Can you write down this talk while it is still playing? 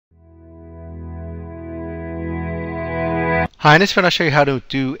Hi, in this video I'll show you how to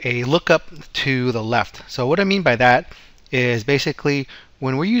do a lookup to the left. So what I mean by that is basically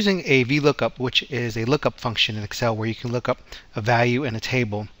when we're using a VLOOKUP, which is a lookup function in Excel where you can look up a value in a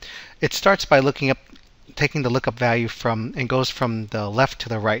table, it starts by taking the lookup value and goes from the left to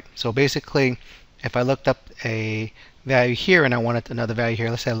the right. So basically, if I looked up a value here and I wanted another value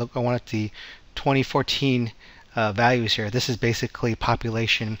here, let's say I wanted the 2014 values here. This is basically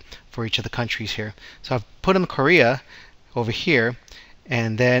population for each of the countries here. So I've put in Korea over here,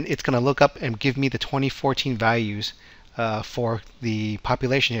 and then it's going to look up and give me the 2014 values for the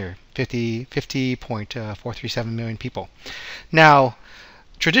population here, 50.437 million people. Now,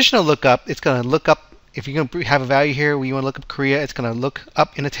 traditional lookup, it's going to look up, if you're going to have a value here where you want to look up Korea, it's going to look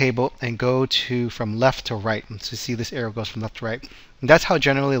up in a table and go from left to right. So see this arrow goes from left to right. And that's how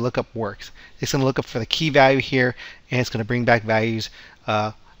generally lookup works. It's going to look up for the key value here, and it's going to bring back values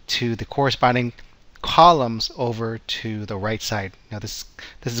to the corresponding columns over to the right side. Now this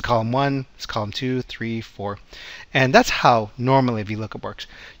is column 1, this is column 2, 3, 4, and that's how normally VLOOKUP works.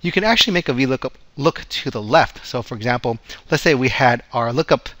 You can actually make a VLOOKUP look to the left. So for example, let's say we had our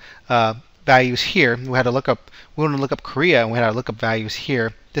lookup values here. We want to look up Korea, and we had our lookup values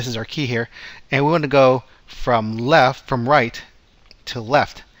here. This is our key here, and we want to go from right to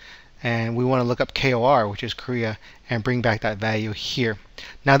left, and we want to look up KOR, which is Korea, and bring back that value here.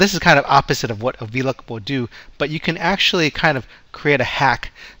 Now this is kind of opposite of what a VLOOKUP will do, but you can actually kind of create a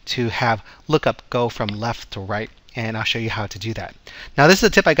hack to have lookup go from left to right, and I'll show you how to do that. Now this is a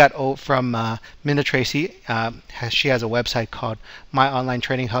tip I got from Minda Tracy. She has a website called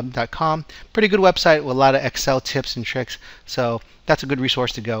myonlinetraininghub.com. Pretty good website with a lot of Excel tips and tricks, so that's a good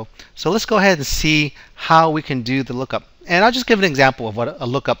resource to go. So let's go ahead and see how we can do the lookup, and I'll just give an example of what a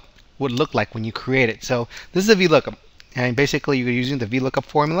lookup would look like when you create it. So this is a VLOOKUP, and basically you're using the VLOOKUP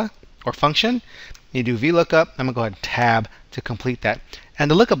formula or function. You do VLOOKUP. I'm going to go ahead and tab to complete that. And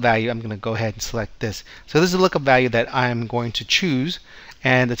the lookup value, I'm going to go ahead and select this. So this is the lookup value that I'm going to choose,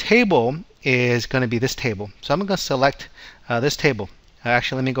 and the table is going to be this table. So I'm going to select this table.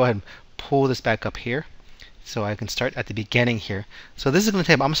 Actually, let me go ahead and pull this back up here so I can start at the beginning here. So this is going to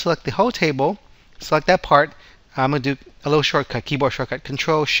table. I'm going to select the whole table, select that part. I'm going to do a little shortcut, keyboard shortcut,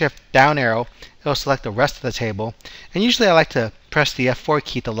 Control Shift down arrow. It'll select the rest of the table. And usually I like to press the F4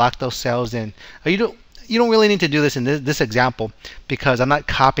 key to lock those cells in. You don't really need to do this in this example because I'm not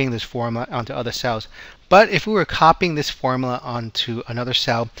copying this formula onto other cells. But if we were copying this formula onto another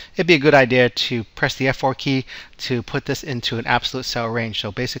cell, it'd be a good idea to press the F4 key to put this into an absolute cell range.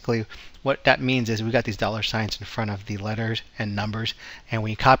 So basically what that means is we got these dollar signs in front of the letters and numbers, and when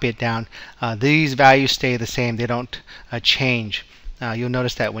you copy it down, these values stay the same. They don't change. You'll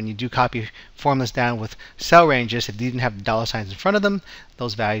notice that when you do copy formulas down with cell ranges, if you didn't have the dollar signs in front of them,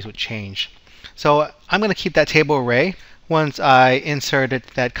 those values would change. So I'm going to keep that table array. Once I inserted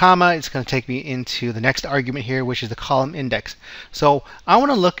that comma, it's going to take me into the next argument here, which is the column index. So I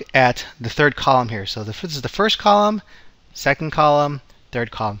want to look at the third column here. So this is the first column, second column,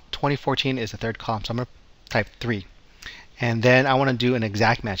 third column. 2014 is the third column, so I'm going to type 3. And then I want to do an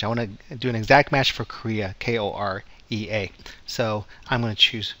exact match. I want to do an exact match for Korea, K-O-R-E-A. So I'm going to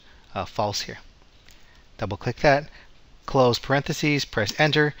choose false here. Double click that, close parentheses, press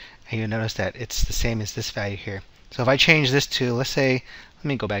enter, and you'll notice that it's the same as this value here. So if I change this to, let's say, let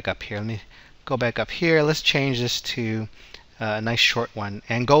me go back up here. Let's change this to a nice short one,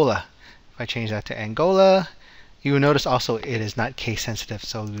 Angola. If I change that to Angola, you will notice also it is not case sensitive.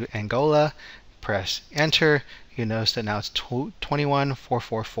 So Angola, press enter. You notice that now it's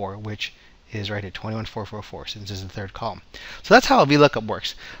 21444, which is right at 21444 since this is the third column. So that's how a VLOOKUP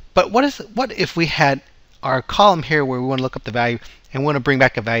works. But what if we had our column here where we want to look up the value and we want to bring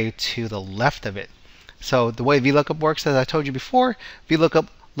back a value to the left of it? So the way VLOOKUP works, as I told you before, VLOOKUP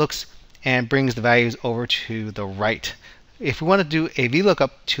looks and brings the values over to the right. If we want to do a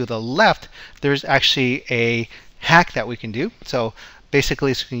VLOOKUP to the left, there's actually a hack that we can do. So basically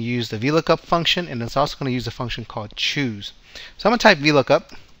it's going to use the VLOOKUP function, and it's also going to use a function called CHOOSE. So I'm going to type VLOOKUP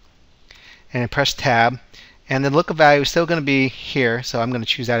and press tab, and the lookup value is still going to be here, so I'm going to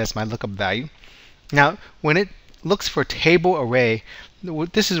choose that as my lookup value. Now when it looks for table array,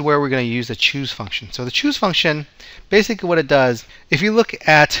 this is where we're going to use the CHOOSE function. So the CHOOSE function, basically what it does, if you look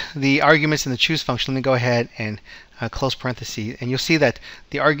at the arguments in the CHOOSE function, let me go ahead and close parentheses, and you'll see that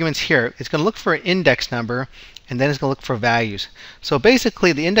the arguments here, it's going to look for an index number, and then it's going to look for values. So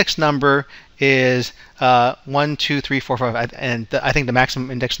basically the index number is 1, 2, 3, 4, 5, and I think the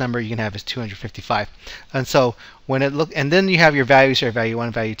maximum index number you can have is 255. And so when it and then you have your values here, value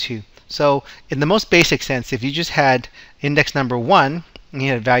 1, value 2. So in the most basic sense, if you just had index number 1, and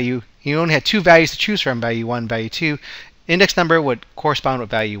you had you only had 2 values to choose from, value 1, value 2, index number would correspond with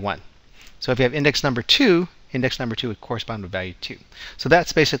value 1. So if you have index number 2 would correspond with value 2. So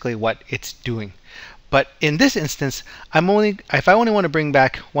that's basically what it's doing. But in this instance, if I only want to bring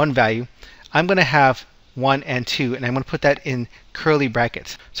back one value, I'm going to have 1 and 2, and I'm going to put that in curly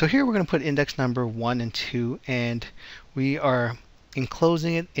brackets. So here we're going to put index number 1 and 2, and we are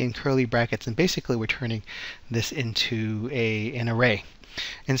enclosing it in curly brackets, and basically we're turning this into an array.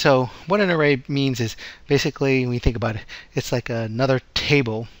 And so what an array means is basically, when you think about it, it's like another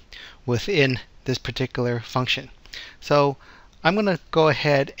table within this particular function. So I'm going to go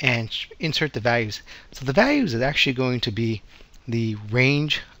ahead and insert the values. So the values is actually going to be the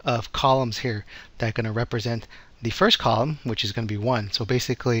range of columns here that are going to represent the first column, which is going to be 1. So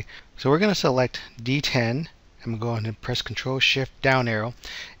basically, we're going to select D10. I'm going to press Control Shift down arrow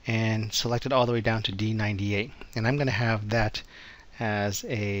and select it all the way down to D98. And I'm going to have that as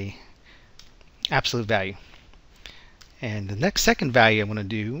a absolute value. And the second value I'm going to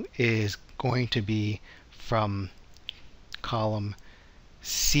do is going to be from column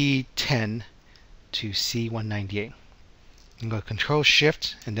C10 to C198. And go Control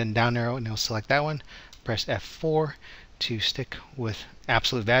Shift and then down arrow, and it'll select that one. Press F4 to stick with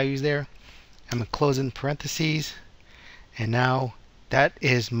absolute values there. I'm going to close in parentheses, and now that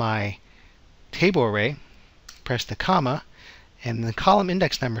is my table array. Press the comma and the column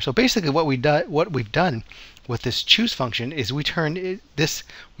index number. So basically what we've done with this choose function is we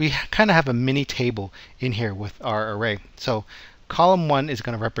kind of have a mini table in here with our array. So column 1 is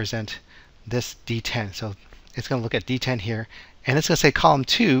going to represent this D10. So it's going to look at D10 here, and it's going to say column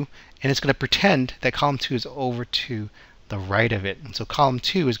 2, and it's going to pretend that column 2 is over to the right of it. And so column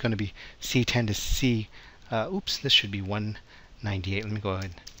 2 is going to be C10 to C, oops, this should be 198. Let me go ahead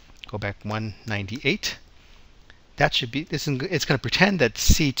and go back 198. That should be, it's going to pretend that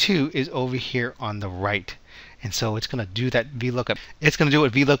C2 is over here on the right. And so it's going to do that VLOOKUP. It's going to do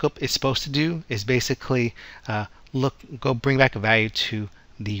what VLOOKUP is supposed to do, is basically go bring back a value to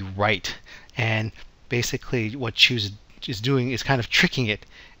the right. And basically what choose is doing is kind of tricking it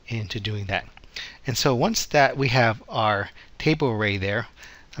into doing that. And so once that we have our table array there,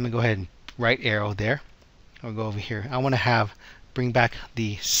 I'm going to go ahead and right arrow there. I'll go over here. I want to bring back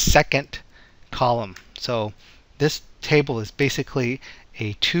the second column. So this table is basically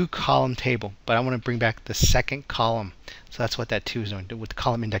a 2-column table, but I want to bring back the second column. So that's what that 2 is doing with the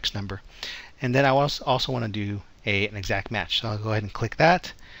column index number. And then I also want to do an exact match. So I'll go ahead and click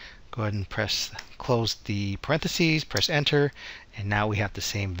that. Go ahead and close the parentheses, press enter, and now we have the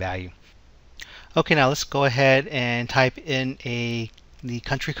same value. Okay, now let's go ahead and type in the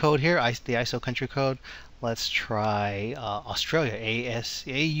country code here, the ISO country code. Let's try Australia,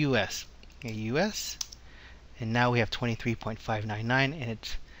 AUS. And now we have 23.599, and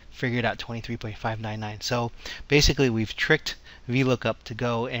it's figured out 23.599. So basically we've tricked VLOOKUP to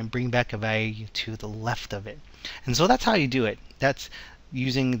go and bring back a value to the left of it. And so that's how you do it. That's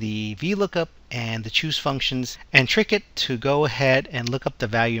using the VLOOKUP and the choose functions, and trick it to go ahead and look up the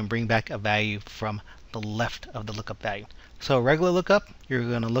value and bring back a value from the left of the lookup value. So regular lookup, you're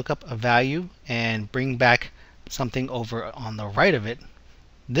going to look up a value and bring back something over on the right of it.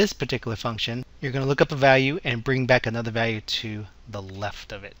 This particular function, you're going to look up a value and bring back another value to the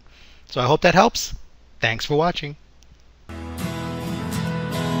left of it. So I hope that helps. Thanks for watching.